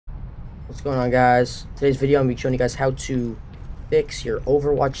What's going on, guys? Today's video I'm going to be showing you guys how to fix your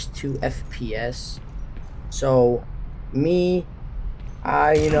Overwatch 2 FPS. So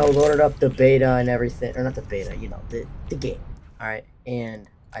I loaded up the beta and everything, or not the beta, the game. Alright, and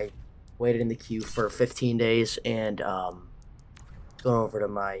I waited in the queue for 15 days and going over to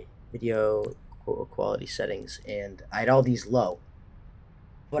my video quality settings, and I had all these low.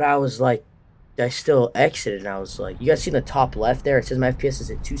 But I was like, I still exited, and I was like, you guys see in the top left there, it says my FPS is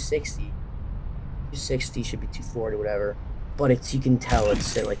at 260. 260 should be 240, whatever. But you can tell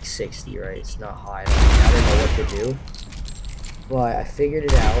it's at like 60, right? It's not high. I don't know what to do. But I figured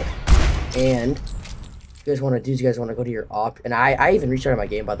it out. And you guys want to do is you guys want to go to your and I even restarted my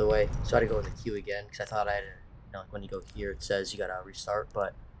game, by the way. So I had to go in the queue again because I thought I had to, like when you go here, it says you gotta restart.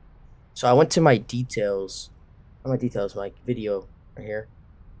 But so I went to my details, my video right here,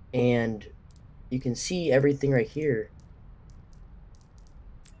 and you can see everything right here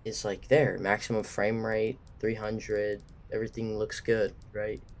is like there. Maximum frame rate, 300, everything looks good,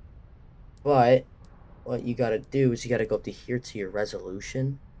 right? But what you gotta do is you gotta go up to here to your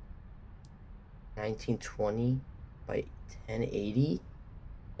resolution, 1920 by 1080,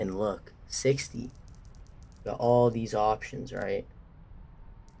 and look, 60. Got all these options, right?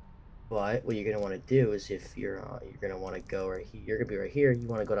 But what you're gonna want to do is if you're gonna want to go right here, you're gonna be right here. You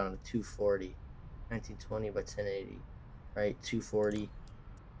want to go down to 240, 1920 by 1080, right? 240.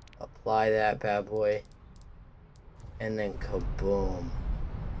 Apply that bad boy, and then kaboom.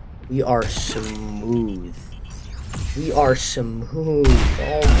 We are smooth. We are smooth.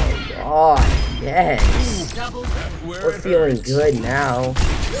 Oh my god, yes. We're feeling good now.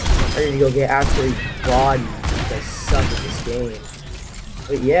 Ready to go get absolutely bodied. You guys suck at this game.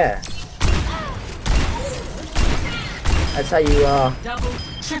 But yeah. That's how you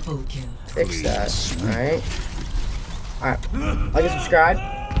fix that. Alright. Alright. Like and subscribe.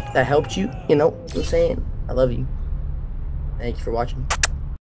 That helped you, you know what I'm saying? I love you. Thank you for watching.